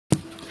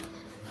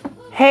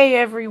Hey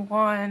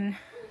everyone,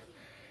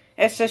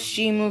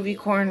 SSG Movie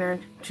Corner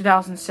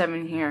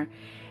 2007 here,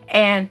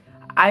 and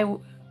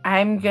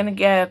I'm gonna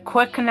get a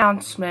quick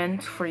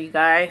announcement for you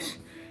guys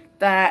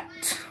that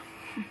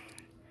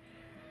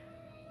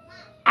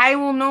I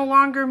will no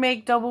longer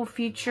make double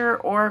feature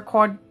or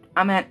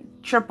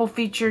triple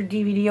feature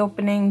DVD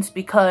openings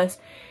because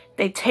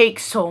they take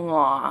so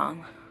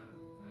long.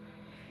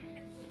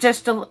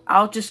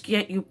 I'll just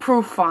get you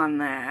proof on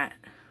that.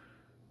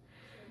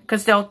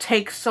 Because they'll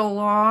take so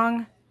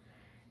long.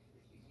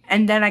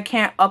 And then I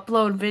can't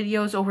upload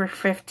videos over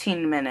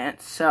 15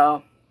 minutes.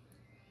 So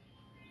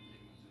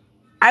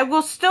I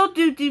will still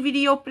do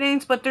DVD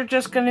openings, but they're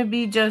just going to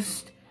be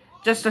just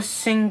a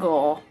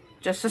single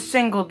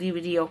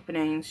DVD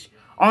openings.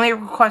 Only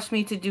request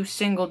me to do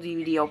single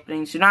DVD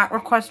openings. Do not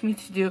request me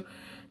to do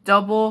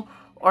double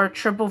or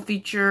triple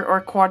feature or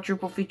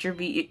quadruple feature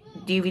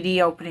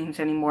DVD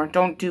openings anymore.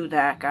 Don't do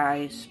that,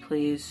 guys,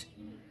 please.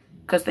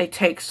 Because they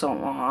take so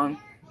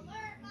long.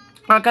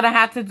 I'm going to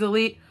have to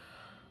delete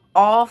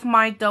all of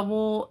my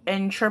double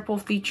and triple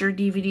feature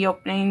DVD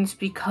openings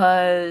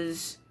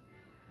because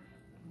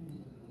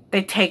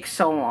they take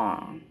so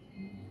long.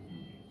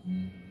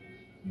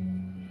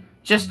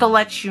 Just to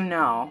let you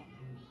know.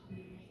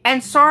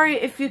 And sorry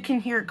if you can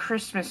hear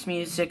Christmas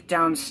music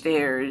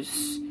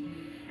downstairs.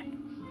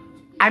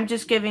 I'm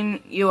just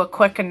giving you a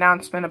quick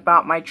announcement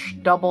about my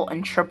double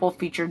and triple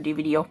feature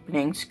DVD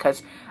openings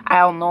because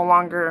I'll no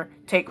longer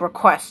take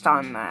requests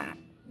on that.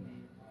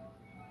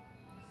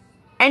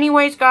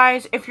 Anyways,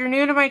 guys, if you're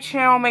new to my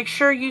channel, make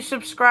sure you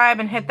subscribe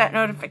and hit that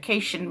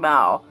notification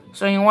bell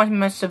so you won't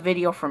miss a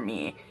video from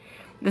me.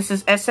 This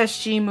is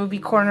SSG Movie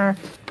Corner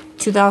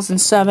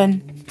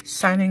 2007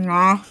 signing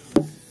off,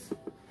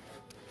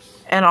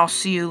 and I'll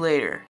see you later.